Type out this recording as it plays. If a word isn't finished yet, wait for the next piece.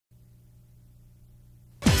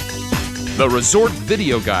The Resort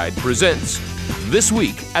Video Guide presents This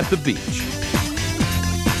Week at the Beach.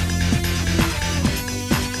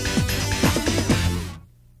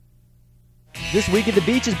 This Week at the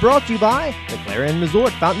Beach is brought to you by the Clarion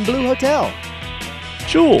Resort Fontainebleau Hotel.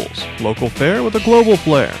 Jules, local fare with a global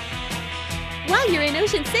flair. While you're in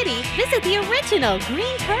Ocean City, visit the original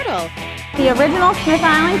Green Turtle. The original Smith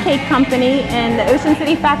Island Cake Company and the Ocean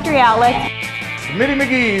City Factory Outlet. Smitty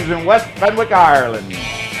McGee's in West Fenwick, Ireland.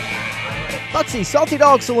 Buxy Salty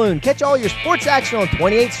Dog Saloon. Catch all your sports action on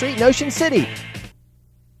 28th Street in Ocean City.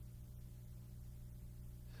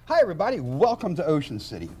 Hi, everybody. Welcome to Ocean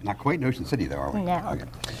City. Not quite in Ocean City, though, are we? No. Okay.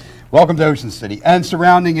 Welcome to Ocean City and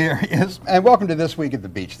surrounding areas, and welcome to This Week at the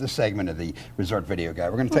Beach, this segment of the Resort Video Guide.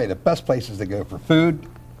 We're going to tell you the best places to go for food,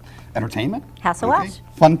 entertainment, House of Welsh.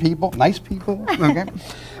 fun people, nice people, okay,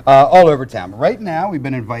 all over town. Right now, we've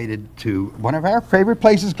been invited to one of our favorite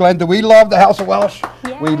places, Glenda. We love the House of Welsh.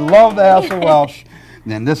 Yay. We love the House of Welsh.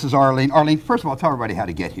 And then this is Arlene. Arlene, first of all, tell everybody how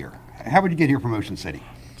to get here. How would you get here from Ocean City?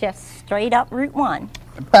 Just straight up Route 1.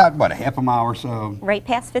 About, what, a half a mile or so? Right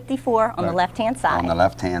past 54 on the left-hand side. On the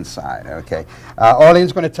left-hand side, okay.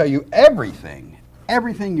 Arlene's going to tell you everything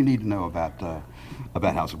you need to know about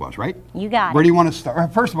House of Welsh, right? You got Where it. do you want to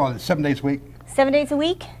start? First of all, it's 7 days a week. 7 days a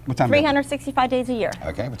week, What time you open? 365 days a year.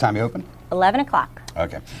 Okay, what time you open? 11 o'clock.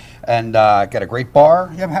 Okay. And got a great bar.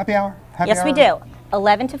 You have a happy hour? Yes, we do.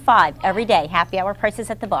 11 to 5 every day. Happy hour prices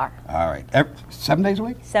at the bar. All right. 7 days a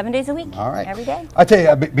week? 7 days a week. All right. Every day. I tell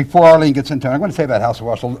you, before Arlene gets into it, I'm going to say about House of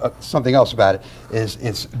Welsh, something else about it is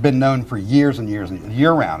it's been known for years and years, and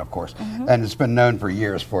year-round, of course, and it's been known for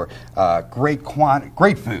years for great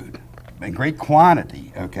food and great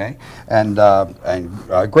quantity, okay, and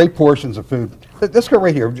great portions of food. Let's go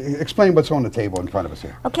right here. Explain what's on the table in front of us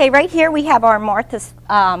here. Okay, right here we have our Martha's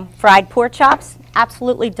fried pork chops.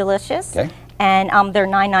 Absolutely delicious. Okay. And they're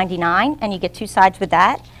 $9.99, and you get 2 sides with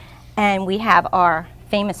that. And we have our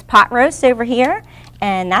famous pot roast over here,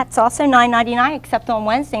 and that's also $9.99, except on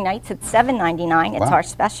Wednesday nights it's $7.99. It's Wow. our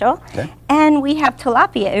special. Okay. And we have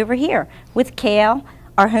tilapia over here with kale,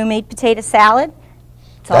 our homemade potato salad.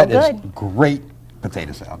 It's all That good. is great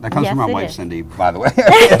potato salad. That comes Yes, from my it wife, is. Cindy, by the way.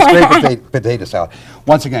 It's great potato salad.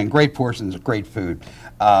 Once again, great portions, great food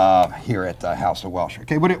here at House of Welsh.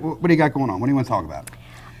 Okay, what do you got going on? What do you want to talk about?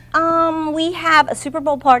 We have a Super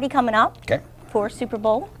Bowl party coming up. Okay. For Super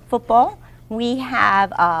Bowl football. We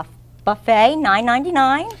have a buffet,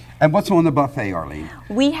 $9.99. And what's on the buffet, Arlene?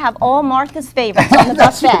 We have all Martha's favorites on the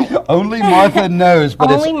buffet. Only Martha knows, but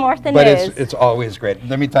Only Martha but knows. it's always great.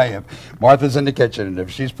 Let me tell you, Martha's in the kitchen, and if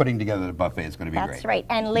she's putting together the buffet, it's going to be great. That's right.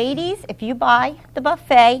 And ladies, if you buy the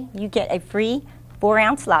buffet, you get a free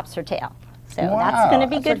 4-ounce lobster tail. So that's going to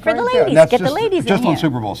be Wow, that's good for the great deal. ladies. That's Get the just- ladies just in on here.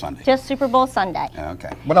 Super Bowl Sunday. Just Super Bowl Sunday.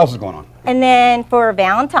 Okay. What else is going on? And then for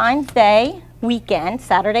Valentine's Day weekend,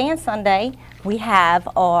 Saturday and Sunday, we have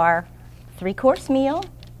our 3-course meal,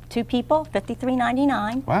 2 people,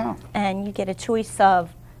 $53.99. Wow. And you get a choice of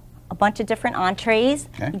a bunch of different entrees.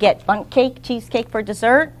 Okay. You get bundt cake, cheesecake for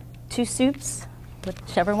dessert, 2 soups,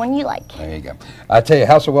 whichever one you like. There you go. I tell you,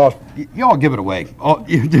 House of Welsh, you all give it away. During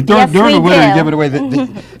Yes, the we winter, you do. give it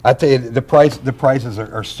away. I tell you, the prices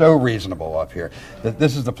are so reasonable up here that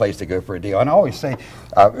this is the place to go for a deal. And I always say,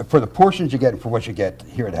 for the portions you get and for what you get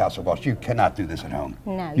here at House of Welsh, you cannot do this at home.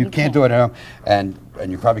 No, you you can't do it at home, and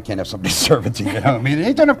you probably can't have somebody serve it to you at home. I mean,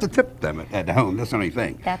 you don't have to tip them at home. That's the only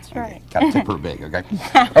thing. That's right. Got to tip her big, okay?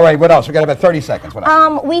 All right, what else? We got about 30 seconds. What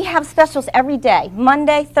else? We have specials every day.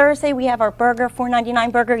 Monday, Thursday, we have our burger,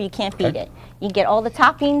 $4.99 burger. You can't beat Okay. it. You get all the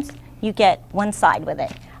toppings. You get 1 side with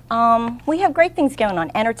it. We have great things going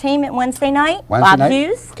on. Entertainment Wednesday night, Bob night?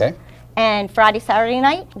 Hughes. Okay. And Friday, Saturday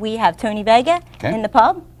night, we have Tony Vega Okay. in the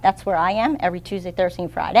pub. That's where I am every Tuesday, Thursday,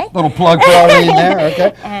 and Friday. Little plug for Arlene there,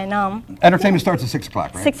 okay? And Entertainment starts at 6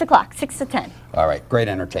 o'clock, right? 6 o'clock, 6 to 10. All right, great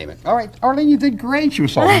entertainment. All right, Arlene, you did great. She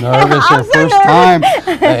was so nervous her I'm so first nervous. time.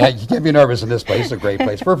 You can't be nervous in this place. It's a great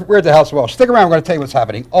place. We're at the House of Welsh. Stick around. We're going to tell you what's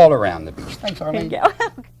happening all around the beach. Thanks, There Arlene. you go.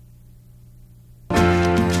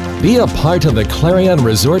 Be a part of the Clarion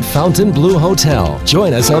Resort Fontainebleau Hotel.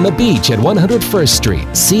 Join us on the beach at 101st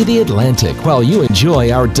Street. See the Atlantic while you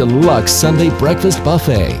enjoy our deluxe Sunday breakfast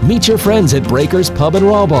buffet. Meet your friends at Breakers Pub and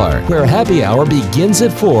Raw Bar, where happy hour begins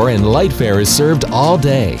at 4 and light fare is served all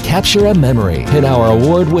day. Capture a memory in our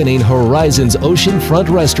award-winning Horizons Oceanfront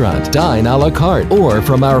Restaurant. Dine a la carte or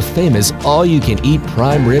from our famous all-you-can-eat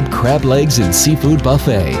prime rib, crab legs, and seafood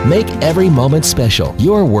buffet. Make every moment special.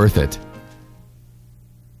 You're worth it.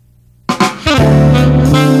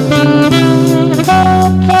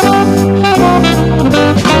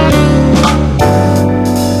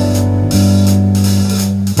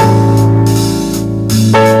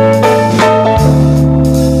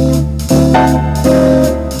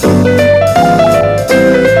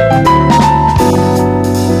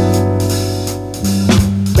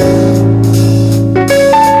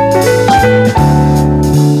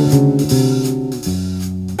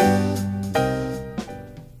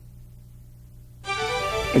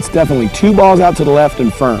 definitely 2 balls out to the left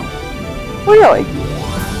and firm. Really?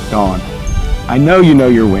 Dawn, I know you know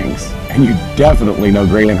your wings, and you definitely know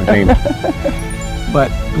great entertainment.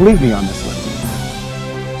 But believe me on this one.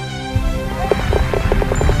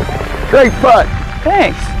 Great putt.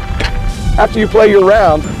 Thanks. After you play your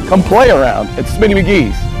round, come play a round at Smitty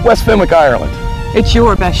McGee's, West Fenwick, Ireland. It's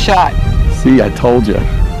your best shot. See, I told you.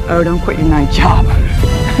 Oh, don't quit your night job.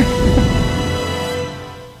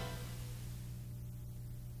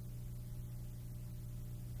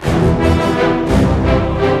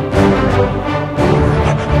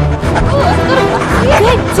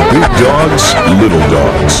 Big dogs, little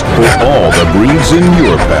dogs, for all the breeds in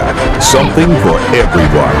your pack. Something for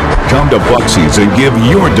everyone. Come to Buxy's and give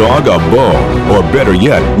your dog a bone, or better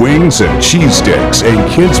yet, wings and cheese sticks and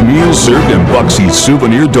kids' meals served in Buxy's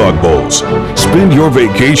souvenir dog bowls. Spend your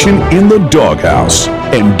vacation in the doghouse.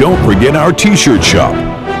 And don't forget our t-shirt shop.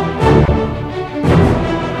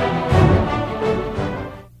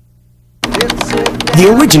 The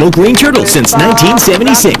original Green Turtle since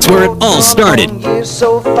 1976, where it all started.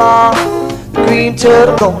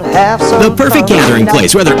 The perfect gathering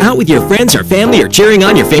place, whether out with your friends or family or cheering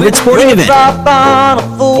on your favorite sporting event.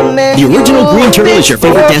 The original Green Turtle is your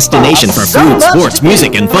favorite destination for food, sports,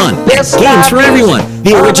 music, and fun. And games for everyone.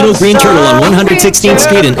 The original Green Turtle on 116th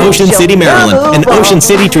Street in Ocean City, Maryland. An Ocean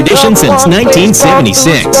City tradition since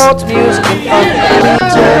 1976.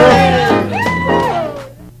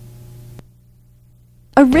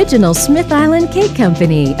 Original Smith Island Cake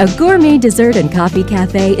Company, a gourmet dessert and coffee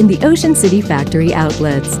cafe in the Ocean City Factory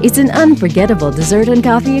outlets. It's an unforgettable dessert and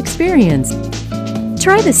coffee experience.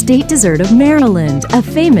 Try the state dessert of Maryland, a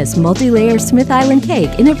famous multi-layer Smith Island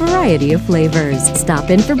cake in a variety of flavors.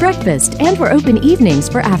 Stop in for breakfast, and we're open evenings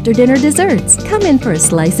for after-dinner desserts. Come in for a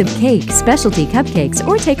slice of cake, specialty cupcakes,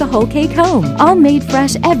 or take a whole cake home. All made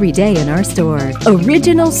fresh every day in our store.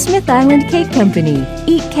 Original Smith Island Cake Company.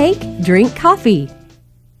 Eat cake, drink coffee.